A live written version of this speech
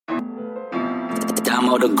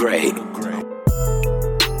Damo the Great. A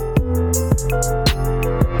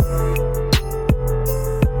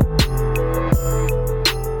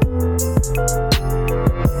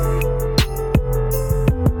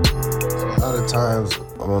lot of times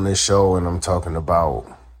I'm on this show and I'm talking about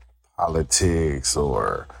politics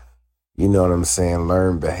or, you know what I'm saying,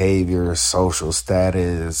 learned behavior, social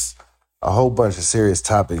status, a whole bunch of serious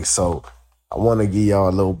topics. So I want to give y'all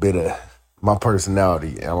a little bit of my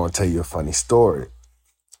personality and I want to tell you a funny story.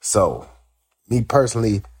 So me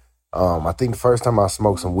personally, I think the first time I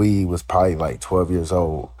smoked some weed was probably like 12 years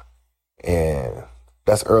old. And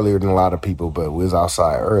that's earlier than a lot of people, but we was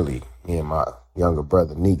outside early. Me and my younger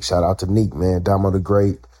brother, Neek. Shout out to Neek, man. Damo the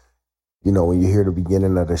Great. You know, when you hear the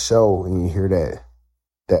beginning of the show and you hear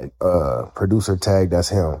that producer tag, that's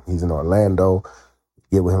him. He's in Orlando.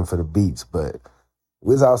 Get with him for the beats. But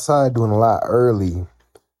we was outside doing a lot early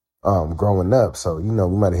growing up. So, you know,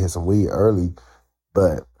 we might have hit some weed early.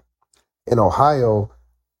 But in Ohio,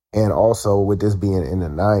 and also with this being in the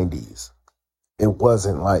 90s, it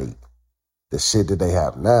wasn't like the shit that they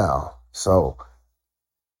have now. So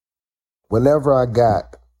whenever I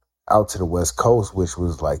got out to the West Coast, which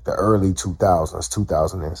was like the early 2000s,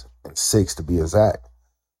 2006 to be exact,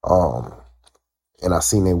 and I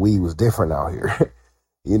seen that weed was different out here.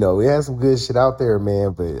 You know, we had some good shit out there,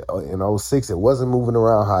 man, but in 06, it wasn't moving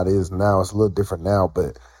around how it is now. It's a little different now,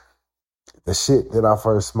 but the shit that I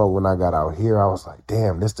first smoked when I got out here, I was like,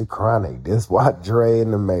 damn, this the Chronic. This why Dre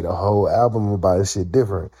and them made a whole album about this shit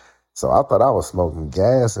different. So I thought I was smoking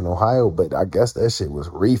gas in Ohio, but I guess that shit was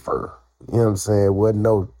reefer. You know what I'm saying? Wasn't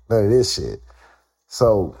none of this shit.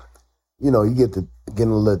 So, you know, you getting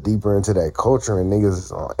a little deeper into that culture and niggas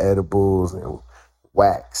is on edibles and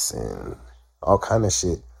wax and all kind of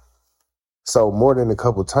shit. So more than a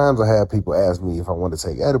couple times I had people ask me if I wanted to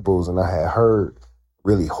take edibles, and I had heard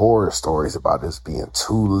really horror stories about this being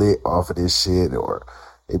too lit off of this shit, or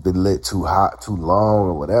it been lit too hot, too long,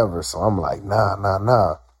 or whatever. So I'm like,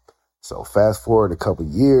 nah. So fast forward a couple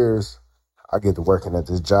years, I get to working at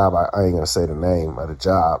this job. I ain't gonna say the name of the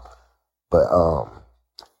job, but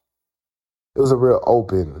it was a real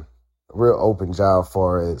open job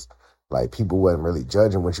far as like people wasn't really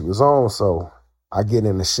judging what you was on. So I get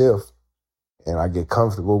in the shift and I get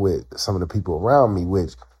comfortable with some of the people around me,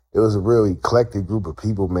 which it was a real eclectic group of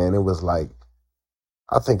people, man. It was like,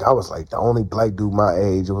 I think I was like the only black dude my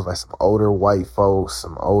age. It was like some older white folks,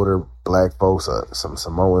 some older black folks, some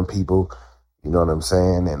Samoan people, you know what I'm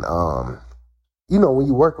saying? And, you know, when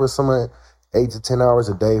you work with someone 8 to 10 hours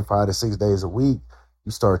a day, 5 to 6 days a week,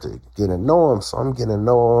 you start to get to know them. So I'm getting to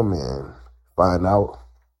know them and find out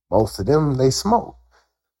most of them, they smoke.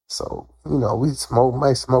 So, you know,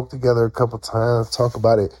 might smoke together a couple times, talk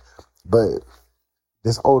about it. But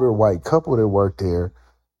this older white couple that worked there,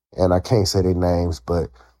 and I can't say their names, but,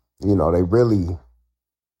 you know, they really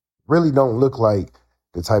don't look like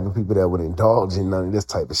the type of people that would indulge in none of this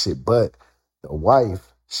type of shit. But the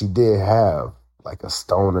wife, she did have like a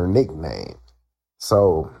stoner nickname.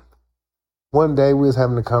 So one day we was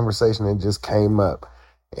having a conversation and it just came up,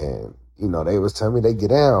 and, you know, they was telling me they get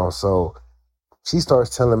down. So she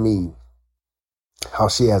starts telling me how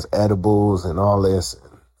she has edibles and all this.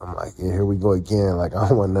 And I'm like, yeah, here we go again. Like, I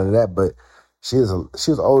don't want none of that. But she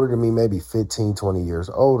was older than me, maybe 15, 20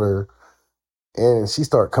 years older. And she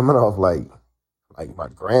started coming off like my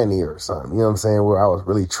granny or something, you know what I'm saying? Where I was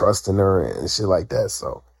really trusting her and shit like that.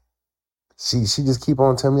 So she just keep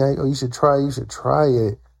on telling me, like, oh, you should try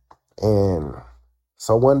it. And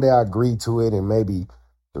so one day I agreed to it, and maybe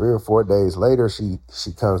 3 or 4 days later, she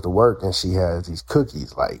comes to work and she has these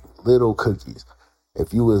cookies, like little cookies.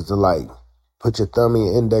 If you was to like put your thumb and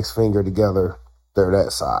your index finger together, they're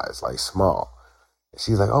that size, like small. And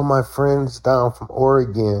she's like, oh, my friend's down from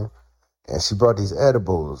Oregon, and she brought these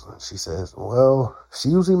edibles. And she says, well, she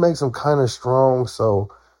usually makes them kind of strong, so,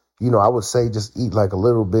 you know, I would say just eat like a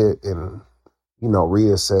little bit and, you know,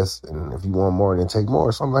 reassess, and if you want more, then take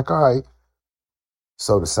more. So I'm like, all right.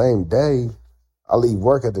 So the same day, I leave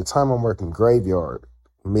work. At the time, I'm working graveyard,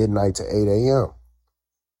 midnight to 8 a.m.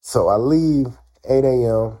 So I leave 8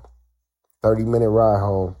 a.m., 30-minute ride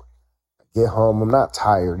home. Get home. I'm not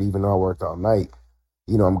tired, even though I worked all night.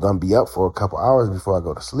 You know, I'm going to be up for a couple hours before I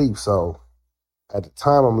go to sleep. So at the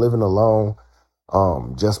time, I'm living alone.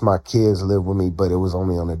 Just my kids live with me, but it was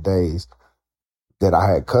only on the days that I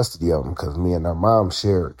had custody of them because me and their mom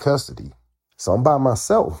shared custody. So I'm by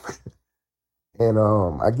myself. And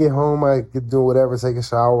I get home, I get do whatever, take a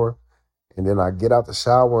shower, and then I get out the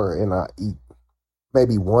shower and I eat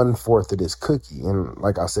maybe 1/4 of this cookie. And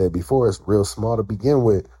like I said before, it's real small to begin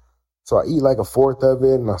with. So I eat like 1/4 of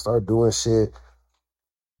it and I start doing shit.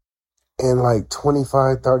 And like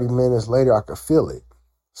 25, 30 minutes later, I could feel it.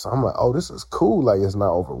 So I'm like, oh, this is cool. Like, it's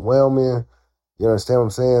not overwhelming. You understand what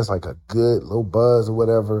I'm saying? It's like a good little buzz or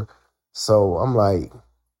whatever. So I'm like,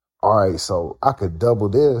 all right, so I could double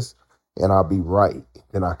this and I'll be right.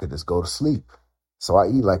 Then I could just go to sleep. So I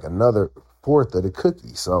eat like another fourth of the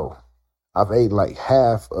cookie. So I've ate like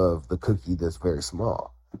half of the cookie that's very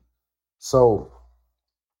small. So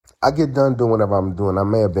I get done doing whatever I'm doing. I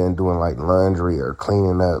may have been doing like laundry or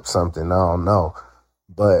cleaning up something. I don't know.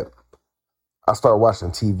 But I start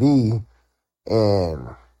watching TV, and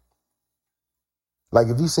like,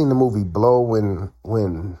 if you seen the movie Blow,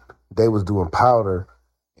 when they was doing powder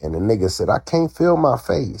and the nigga said, I can't feel my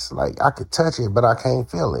face. Like, I could touch it, but I can't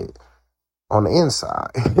feel it on the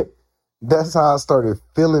inside. That's how I started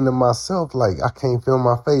feeling to myself. Like, I can't feel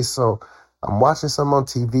my face. So I'm watching something on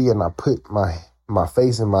TV and I put my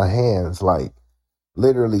face in my hands, like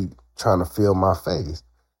literally trying to feel my face.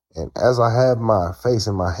 And as I have my face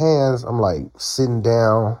in my hands, I'm like sitting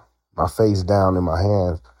down, my face down in my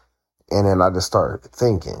hands. And then I just start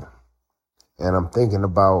thinking. And I'm thinking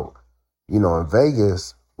about, in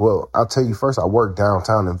Vegas. Well, I'll tell you first, I worked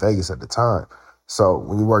downtown in Vegas at the time. So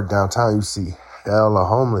when you work downtown, you see hella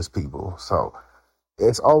homeless people. So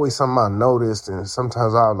it's always something I noticed. And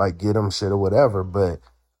sometimes I'll like get them shit or whatever. But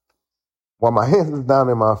while my hands is down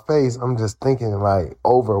in my face, I'm just thinking like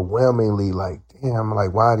overwhelmingly like, damn,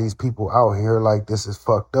 like, why are these people out here like this is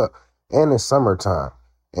fucked up? And it's summertime.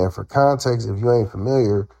 And for context, if you ain't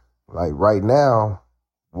familiar, like right now,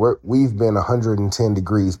 we've been 110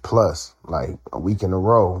 degrees plus like a week in a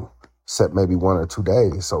row, except maybe 1 or 2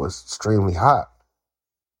 days. So it's extremely hot.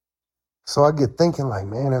 So I get thinking like,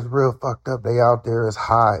 man, that's real fucked up. They out there, it's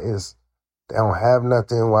hot, they don't have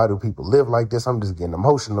nothing. Why do people live like this? I'm just getting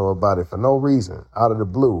emotional about it for no reason, out of the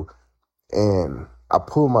blue. And I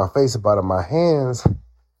pull my face up out of my hands,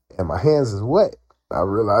 and my hands is wet. I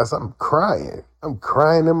realize I'm crying. I'm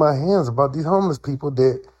crying in my hands about these homeless people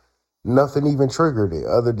that nothing even triggered it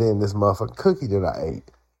other than this motherfucking cookie that I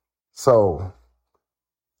ate. So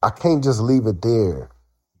I can't just leave it there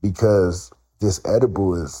because this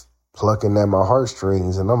edible is plucking at my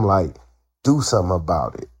heartstrings, and I'm like, do something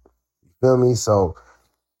about it. You feel me? So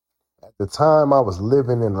at the time, I was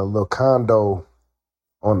living in a little condo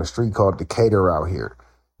on the street called Decatur out here.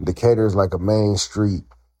 Decatur is like a main street,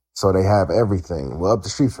 so they have everything. Well, up the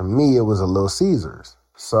street from me, it was a Little Caesars.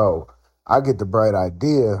 So I get the bright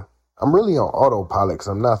idea. I'm really on autopilot because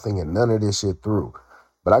I'm not thinking none of this shit through.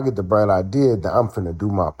 But I get the bright idea that I'm finna do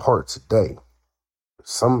my part today.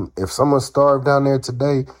 If someone starved down there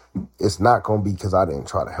today, it's not going to be because I didn't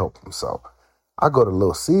try to help them. So I go to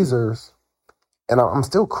Little Caesars, and I'm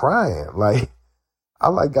still crying. Like, I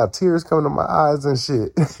like got tears coming to my eyes and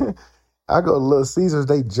shit. I go to Little Caesars,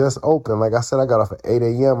 they just opened. Like I said, I got off at 8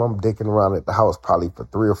 a.m. I'm dicking around at the house probably for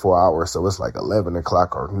 3 or 4 hours. So it's like 11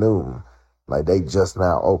 o'clock or noon. Like, they just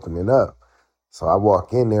now opening up. So I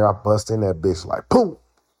walk in there, I bust in that bitch like, boom.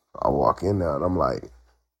 I walk in there and I'm like,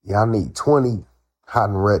 yeah, I need 20 hot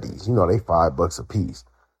and readies. They $5 a piece.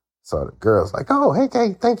 So the girl's like, oh, hey,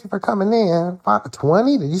 Kate, thank you for coming in.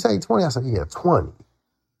 20? Did you say 20? I said, yeah, 20.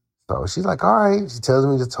 So she's like, all right. She tells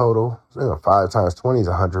me the total. 5 times 20 is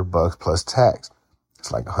 $100 plus tax.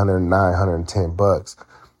 It's like $109, $110.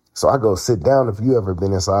 So I go sit down. If you ever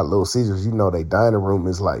been inside Little Caesars, they dining room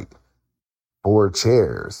is like 4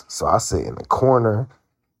 chairs. So I sit in the corner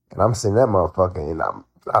and I'm sitting that motherfucker, and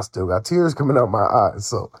I still got tears coming out my eyes.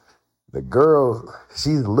 So the girl,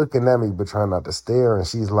 she's looking at me but trying not to stare, and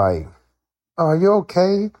she's like, oh, are you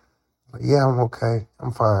okay? Like, yeah, I'm okay.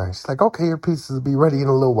 I'm fine. She's like, okay, your pizzas will be ready in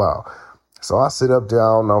a little while. So I sit up there.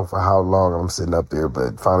 I don't know for how long I'm sitting up there,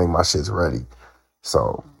 but finally my shit's ready.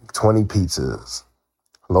 So 20 pizzas,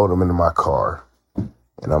 load them into my car.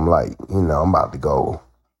 And I'm like, I'm about to go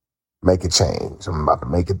make a change. I'm about to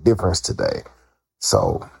make a difference today.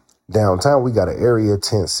 So downtown, we got an area,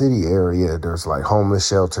 tent city area. There's like homeless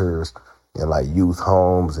shelters and like youth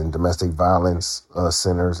homes and domestic violence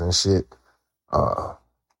centers and shit.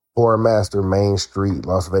 Foreign Master, Main Street,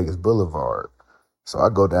 Las Vegas Boulevard. So I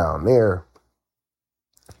go down there.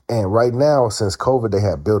 And right now, since COVID, they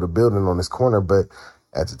had built a building on this corner. But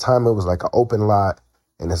at the time, it was like an open lot.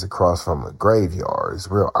 And it's across from a graveyard.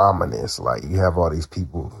 It's real ominous. Like, you have all these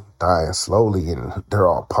people dying slowly, and they're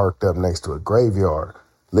all parked up next to a graveyard.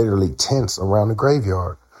 Literally tents around the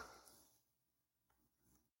graveyard.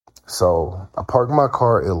 So I parked my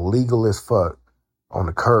car illegal as fuck on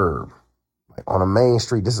the curb. Like on a main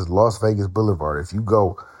street. This is Las Vegas Boulevard. If you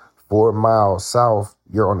go 4 miles south,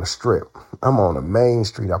 you're on the strip. I'm on the main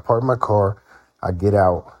street. I park my car. I get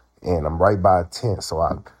out, and I'm right by a tent. So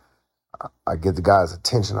I I get the guy's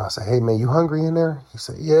attention. I say, hey, man, you hungry in there? He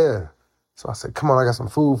said, yeah. So I said, come on, I got some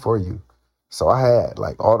food for you. So I had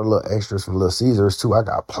like all the little extras from Little Caesars too. I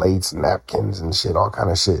got plates, napkins and shit, all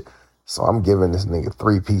kind of shit. So I'm giving this nigga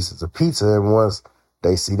 3 pieces of pizza. And once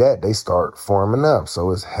they see that, they start forming up.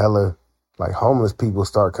 So it's hella like homeless people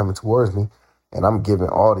start coming towards me. And I'm giving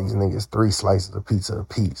all these niggas 3 slices of pizza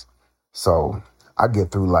apiece. So I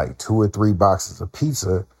get through like 2 or 3 boxes of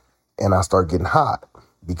pizza and I start getting hot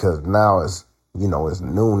because now it's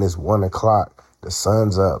noon, it's 1 o'clock, the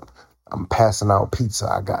sun's up. I'm passing out pizza.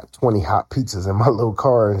 I got 20 hot pizzas in my little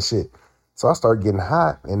car and shit. So I start getting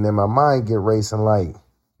hot and then my mind get racing like,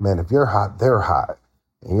 man, if you're hot, they're hot.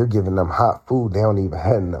 And you're giving them hot food, they don't even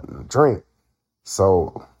have nothing to drink.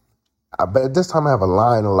 So I bet this time I have a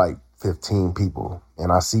line of like 15 people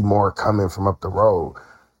and I see more coming from up the road.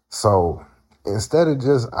 So instead of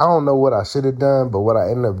I don't know what I should have done, but what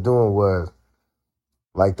I ended up doing was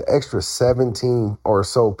like the extra 17 or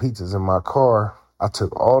so pizzas in my car, I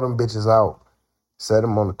took all them bitches out, set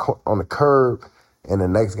them on the curb, and the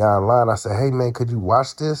next guy in line, I said, hey, man, could you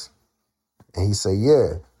watch this? And he said,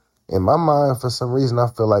 yeah. In my mind, for some reason, I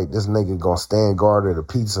feel like this nigga gonna stand guard at the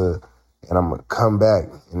pizza, and I'm gonna come back,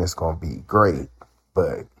 and it's gonna be great.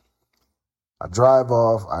 But I drive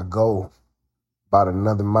off, I go about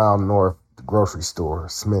another mile north, the grocery store,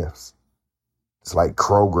 Smith's. It's like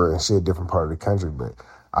Kroger and shit, different part of the country, but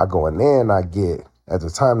I go in there and I get, at the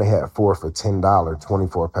time they had 4 for $10,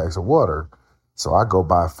 24 packs of water. So I go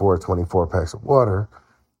buy 4 24 packs of water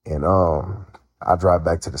and I drive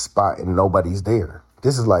back to the spot and nobody's there.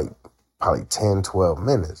 This is like probably 10, 12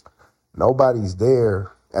 minutes. Nobody's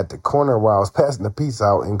there at the corner where I was passing the pizza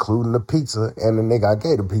out, including the pizza and the nigga I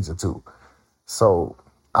gave the pizza to. So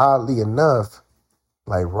oddly enough,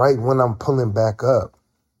 like right when I'm pulling back up,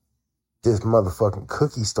 this motherfucking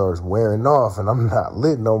cookie starts wearing off and I'm not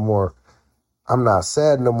lit no more. I'm not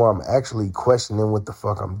sad no more. I'm actually questioning what the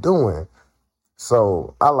fuck I'm doing.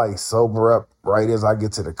 So I like sober up right as I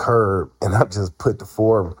get to the curb and I just put the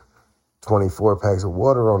 4 24 packs of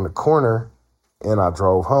water on the corner and I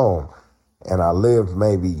drove home. And I lived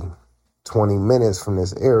maybe 20 minutes from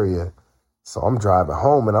this area. So I'm driving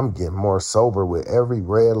home and I'm getting more sober with every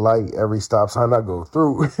red light, every stop sign I go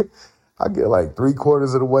through. I get like 3/4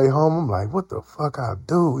 of the way home. I'm like, what the fuck I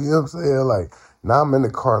do? You know what I'm saying? Like, now I'm in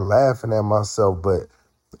the car laughing at myself. But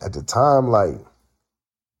at the time, like,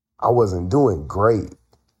 I wasn't doing great.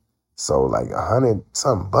 So like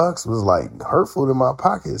 $100-something was like hurtful to my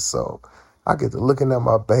pockets. So I get to looking at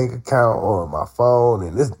my bank account on my phone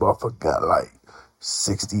and this motherfucker got like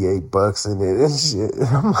 $68 in it and shit. And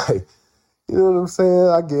I'm like, you know what I'm saying?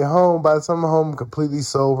 I get home, by the time I'm home completely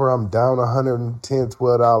sober, I'm down $110,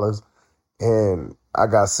 $12. And I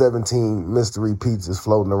got 17 mystery pizzas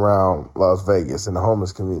floating around Las Vegas in the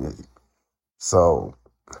homeless community. So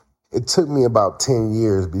it took me about 10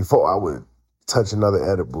 years before I would touch another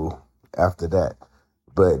edible after that.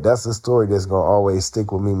 But that's a story that's going to always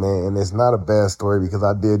stick with me, man. And it's not a bad story because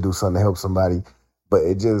I did do something to help somebody. But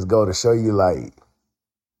it just go to show you, like,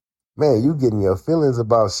 man, you getting your feelings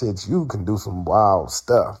about shit, you can do some wild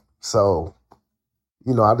stuff. So,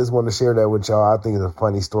 you know, I just want to share that with y'all. I think it's a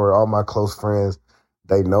funny story. All my close friends,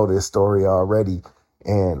 they know this story already.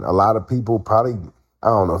 And a lot of people probably, I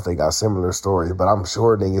don't know if they got similar stories, but I'm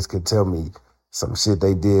sure niggas could tell me some shit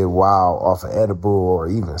they did while off an edible or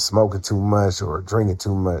even smoking too much or drinking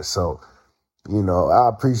too much. So, you know, I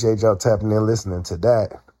appreciate y'all tapping in, listening to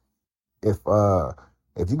that. If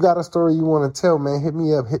you got a story you want to tell, man, hit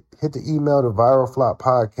me up. Hit the email to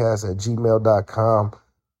viralfloppodcast@gmail.com.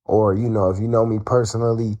 Or, you know, if you know me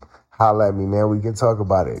personally, holla at me, man. We can talk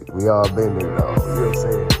about it. We all been there, though. You know what I'm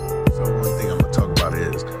saying? So one thing I'm going to talk about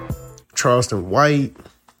is Charleston White.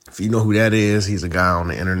 If you know who that is, he's a guy on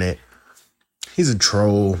the internet. He's a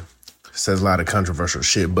troll, says a lot of controversial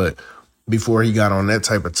shit. But before he got on that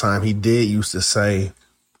type of time, he did used to say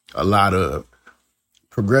a lot of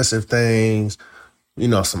progressive things, you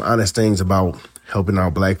know, some honest things about helping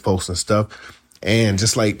out black folks and stuff. And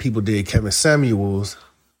just like people did Kevin Samuels,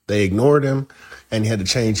 they ignored him and he had to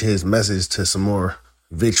change his message to some more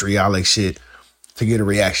vitriolic shit to get a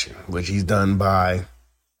reaction, which he's done by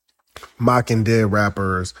mocking dead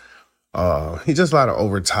rappers. He just a lot of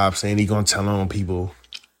overtop saying he gonna tell on people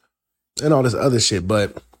and all this other shit.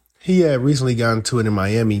 But he had recently gotten into it in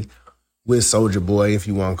Miami with Soulja Boy, if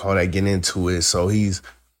you want to call that getting into it. So he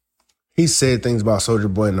said things about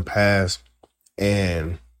Soulja Boy in the past,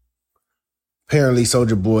 and apparently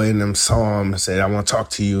Soulja Boy and them saw him and said, I want to talk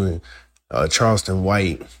to you. And Charleston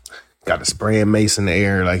White got the spraying mace in the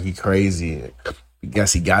air like he crazy. I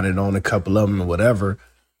guess he got it on a couple of them or whatever.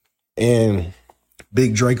 And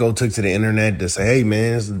Big Draco took to the internet to say, hey,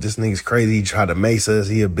 man, this nigga's crazy. He tried to mace us.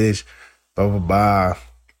 He a bitch. Blah, blah, blah.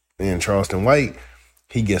 And Charleston White,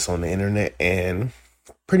 he gets on the internet and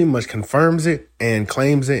pretty much confirms it and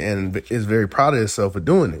claims it and is very proud of himself for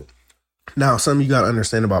doing it. Now, something you got to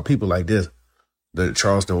understand about people like this, the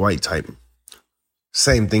Charleston White type,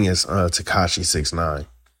 same thing as Tekashi 6ix9ine.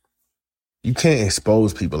 You can't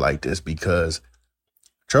expose people like this because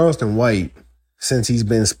Charleston White, since he's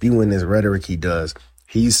been spewing this rhetoric he does,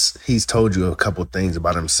 he's told you a couple things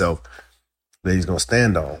about himself that he's going to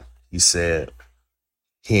stand on. He said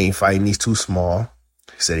he ain't fighting, he's too small.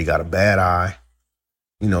 He said he got a bad eye.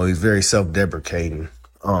 You know, he's very self-deprecating.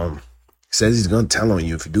 He says he's going to tell on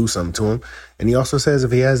you if you do something to him. And he also says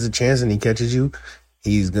if he has the chance and he catches you,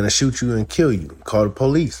 he's going to shoot you and kill you. Call the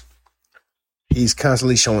police. He's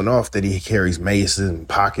constantly showing off that he carries maces and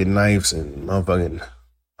pocket knives and motherfucking,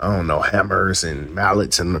 I don't know, hammers and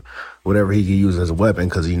mallets and whatever he can use as a weapon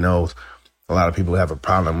because he knows a lot of people have a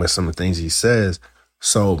problem with some of the things he says.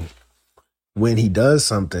 So when he does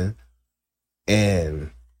something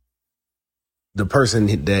and the person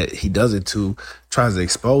that he does it to tries to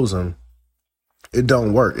expose him, it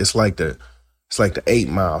don't work. It's like the 8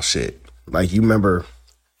 Mile shit. Like you remember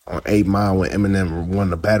on 8 Mile when Eminem won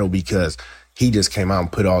the battle because he just came out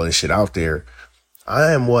and put all this shit out there.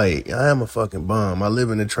 I am white. I am a fucking bum. I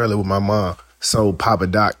live in a trailer with my mom. So Papa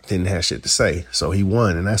Doc didn't have shit to say. So he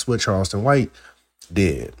won. And that's what Charleston White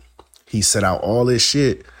did. He set out all this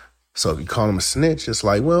shit. So if you call him a snitch, it's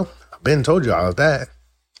like, well, I've been told you all that.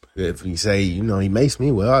 If you say, you know, he maced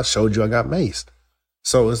me, well, I showed you I got maced.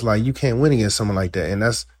 So it's like you can't win against someone like that. And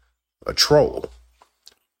that's a troll.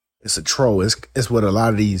 It's a troll. It's what a lot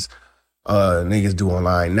of these niggas do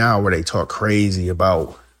online now where they talk crazy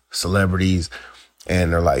about celebrities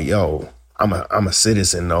and they're like, yo, I'm a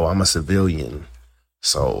citizen though. I'm a civilian.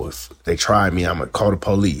 So if they try me, I'm gonna call the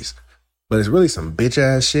police. But it's really some bitch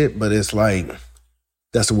ass shit, but it's like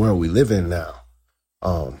that's the world we live in now.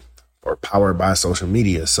 Or powered by social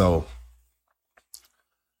media. So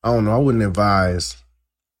I don't know. I wouldn't advise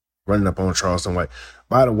running up on Charleston White.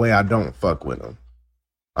 By the way, I don't fuck with him.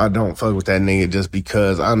 I don't fuck with that nigga just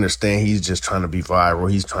because I understand he's just trying to be viral.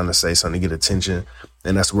 He's trying to say something to get attention.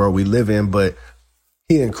 And that's the world we live in. But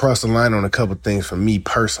he didn't cross the line on a couple things for me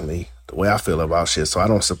personally, the way I feel about shit. So I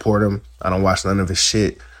don't support him. I don't watch none of his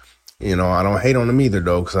shit. You know, I don't hate on him either,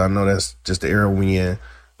 though, because I know that's just the era we in.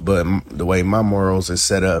 But the way my morals is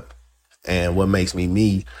set up and what makes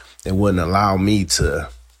me, it wouldn't allow me to,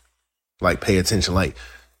 like, pay attention. Like,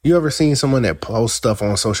 you ever seen someone that posts stuff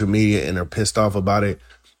on social media and they're pissed off about it?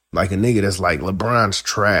 Like a nigga that's like, LeBron's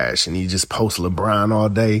trash, and he just posts LeBron all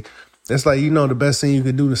day. It's like, you know, the best thing you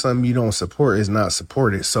could do to something you don't support is not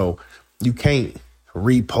support it. So you can't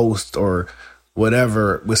repost or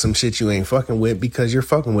whatever with some shit you ain't fucking with because you're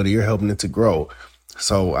fucking with it. You're helping it to grow.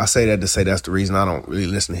 So I say that to say that's the reason I don't really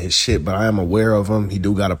listen to his shit, but I am aware of him. He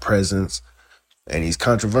do got a presence and he's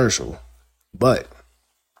controversial. But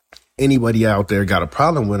anybody out there got a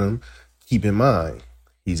problem with him, keep in mind,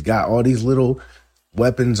 he's got all these little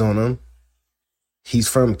weapons on him. He's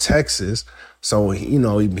from Texas, so you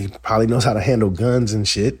know he probably knows how to handle guns and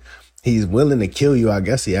shit. He's willing to kill you. I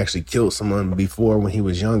guess he actually killed someone before when he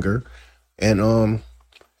was younger. And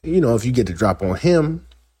you know, if you get the drop on him,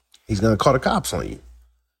 he's gonna call the cops on you.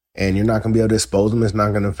 And you're not gonna be able to expose him. It's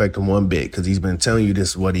not gonna affect him one bit because he's been telling you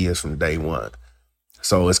this is what he is from day one.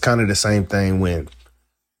 So it's kind of the same thing when,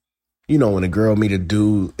 you know, when a girl meet a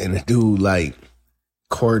dude and the dude like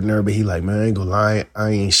courting her, but he like, man, I ain't gonna lie, I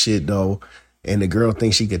ain't shit though. And the girl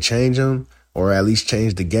thinks she could change him or at least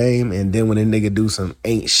change the game. And then when a nigga do some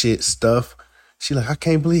ain't shit stuff, she like, I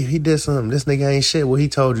can't believe he did something. This nigga ain't shit. Well, he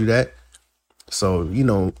told you that. So, you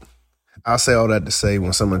know, I'll say all that to say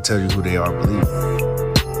when someone tells you who they are, believe it.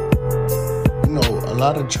 You know, a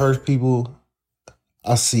lot of church people,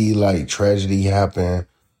 I see like tragedy happen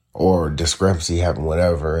or discrepancy happen,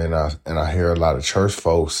 whatever, and I hear a lot of church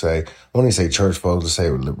folks say, when they say church folks, they say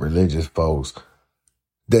religious folks,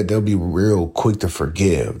 that they'll be real quick to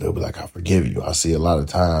forgive. They'll be like, I forgive you. I see a lot of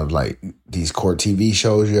times, like these court TV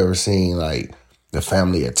shows you ever seen, like the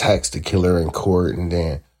family attacks the killer in court, and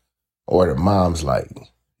then, or the mom's like,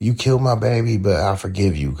 you killed my baby, but I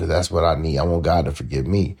forgive you because that's what I need. I want God to forgive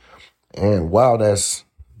me. And while that's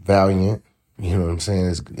valiant, you know what I'm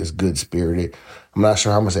saying, it's good-spirited, I'm not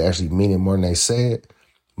sure how much they actually mean it more than they say it,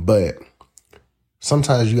 but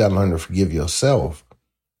sometimes you got to learn to forgive yourself.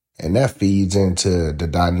 And that feeds into the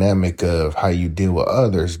dynamic of how you deal with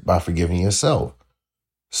others by forgiving yourself.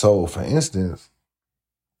 So, for instance,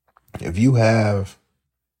 if you have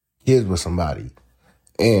kids with somebody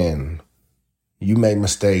and you make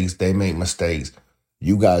mistakes, they make mistakes,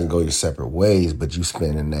 You guys go your separate ways, but you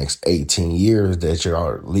spend the next 18 years that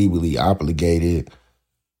you're legally obligated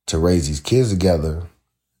to raise these kids together,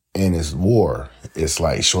 and it's war. It's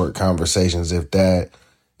like short conversations, if that.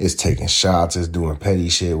 It's taking shots, it's doing petty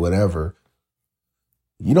shit, whatever.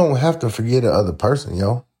 You don't have to forget the other person,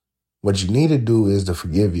 yo. What you need to do is to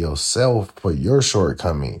forgive yourself for your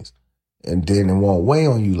shortcomings. And then it won't weigh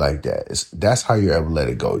on you like that. That's how you ever let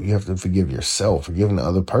it go. You have to forgive yourself. Forgiving the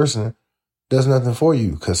other person does nothing for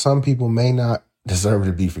you, because some people may not deserve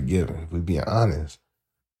to be forgiven, if we're being honest.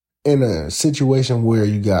 In a situation where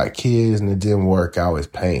you got kids and it didn't work out, it's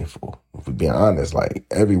painful. If we're being honest, like,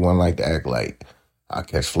 everyone like to act like I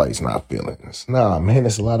catch flights, not feelings. Nah, man,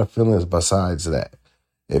 there's a lot of feelings besides that.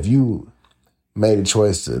 If you made a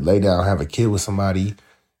choice to lay down, have a kid with somebody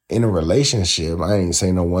in a relationship, I ain't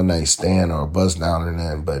saying no one night stand or a buzz down or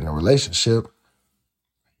nothing, but in a relationship,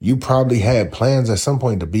 you probably had plans at some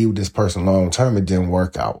point to be with this person long term. It didn't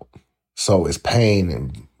work out. So it's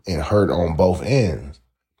pain and hurt on both ends.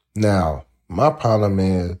 Now, my problem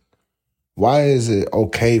is, why is it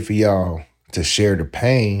okay for y'all to share the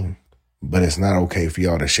pain, but it's not okay for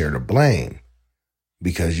y'all to share the blame?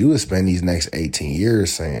 Because you would spend these next 18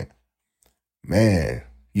 years saying, man,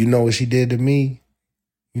 you know what she did to me?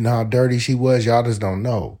 You know how dirty she was? Y'all just don't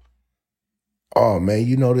know. Oh, man,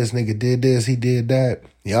 you know this nigga did this, he did that.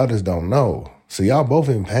 Y'all just don't know. So y'all both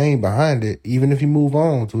in pain behind it. Even if you move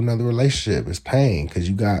on to another relationship, it's pain because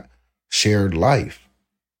you got shared life.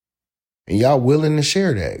 And y'all willing to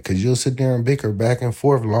share that because you'll sit there and bicker back and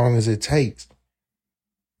forth long as it takes.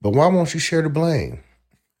 But why won't you share the blame?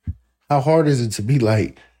 How hard is it to be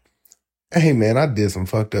like, hey, man, I did some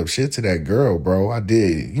fucked up shit to that girl, bro. I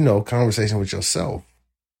did, conversation with yourself.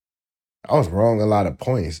 I was wrong a lot of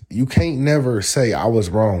points. You can't never say I was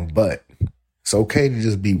wrong, but it's okay to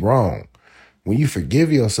just be wrong. When you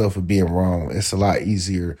forgive yourself for being wrong, it's a lot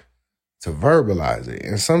easier to verbalize it.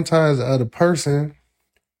 And sometimes the other person,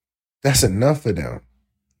 that's enough for them.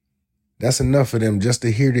 That's enough for them just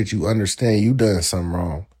to hear that you understand you done something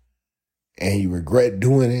wrong and you regret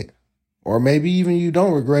doing it. Or maybe even you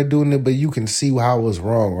don't regret doing it, but you can see how it was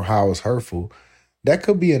wrong or how it was hurtful. That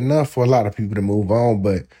could be enough for a lot of people to move on,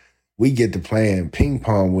 but we get to playing ping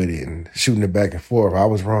pong with it and shooting it back and forth. I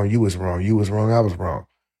was wrong, you was wrong, you was wrong, I was wrong.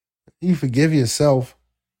 You forgive yourself,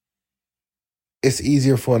 it's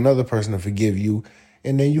easier for another person to forgive you,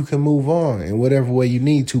 and then you can move on in whatever way you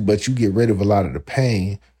need to, but you get rid of a lot of the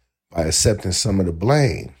pain by accepting some of the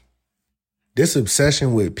blame. This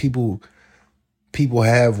obsession with people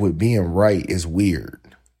have with being right is weird.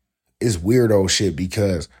 It's weirdo shit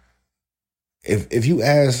because if you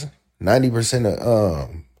ask 90% of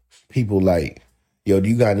people like, yo, do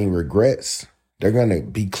you got any regrets? They're going to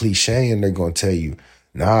be cliche and they're going to tell you,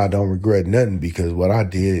 nah, I don't regret nothing because what I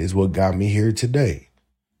did is what got me here today.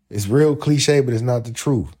 It's real cliche, but it's not the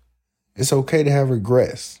truth. It's okay to have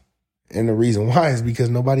regrets. And the reason why is because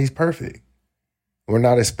nobody's perfect. We're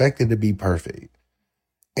not expected to be perfect.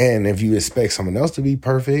 And if you expect someone else to be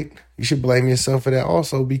perfect, you should blame yourself for that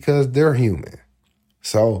also because they're human.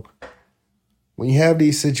 So when you have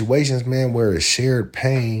these situations, man, where it's shared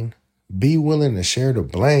pain, be willing to share the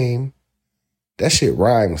blame. That shit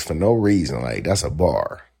rhymes for no reason. Like, that's a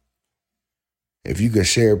bar. If you could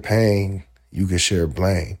share pain, you could share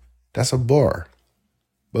blame. That's a bar.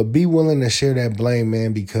 But be willing to share that blame,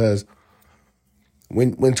 man, because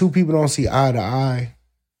when two people don't see eye to eye,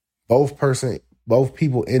 both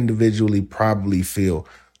people individually probably feel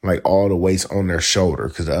like all the weight's on their shoulder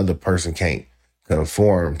because the other person can't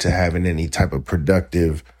conform to having any type of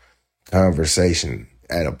productive conversation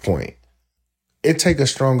at a point. It takes a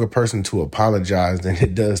stronger person to apologize than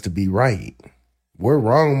it does to be right. We're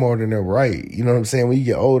wrong more than they're right. You know what I'm saying? When you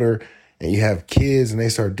get older and you have kids and they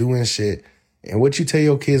start doing shit, and what you tell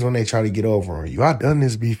your kids when they try to get over on you, I done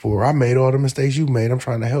this before. I made all the mistakes you made. I'm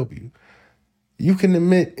trying to help you. You can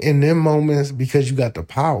admit in them moments because you got the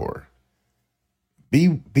power.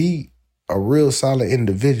 Be a real solid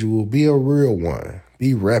individual. Be a real one.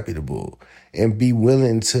 Be reputable. And be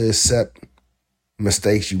willing to accept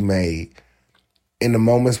mistakes you made in the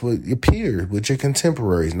moments with your peers, with your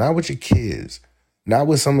contemporaries, not with your kids. Not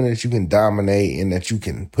with someone that you can dominate and that you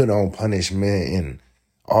can put on punishment and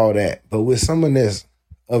all that. But with someone that's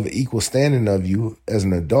of equal standing of you as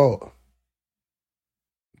an adult,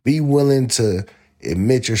 be willing to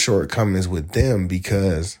admit your shortcomings with them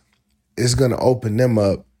because it's going to open them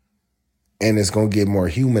up and it's going to get more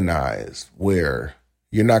humanized where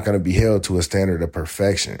you're not going to be held to a standard of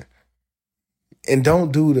perfection. And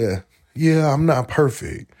don't do the, yeah, I'm not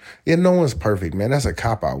perfect. Yeah, no one's perfect, man. That's a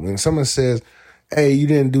cop-out. When someone says, hey, you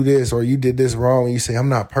didn't do this or you did this wrong, and you say, I'm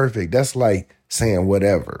not perfect, that's like saying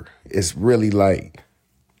whatever. It's really like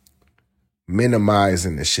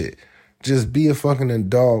minimizing the shit. Just be a fucking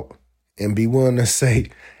adult and be willing to say,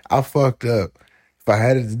 I fucked up. If I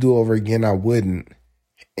had it to do over again, I wouldn't.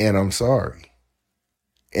 And I'm sorry.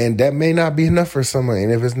 And that may not be enough for someone.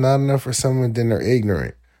 And if it's not enough for someone, then they're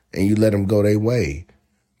ignorant. And you let them go their way.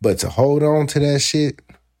 But to hold on to that shit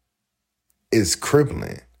is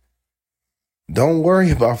crippling. Don't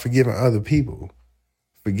worry about forgiving other people.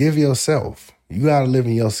 Forgive yourself. You gotta live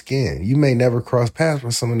in your skin. You may never cross paths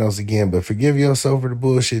with someone else again, but forgive yourself for the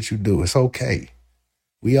bullshit you do. It's okay.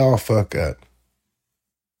 We all fuck up.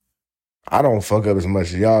 I don't fuck up as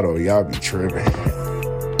much as y'all, though. Y'all be tripping.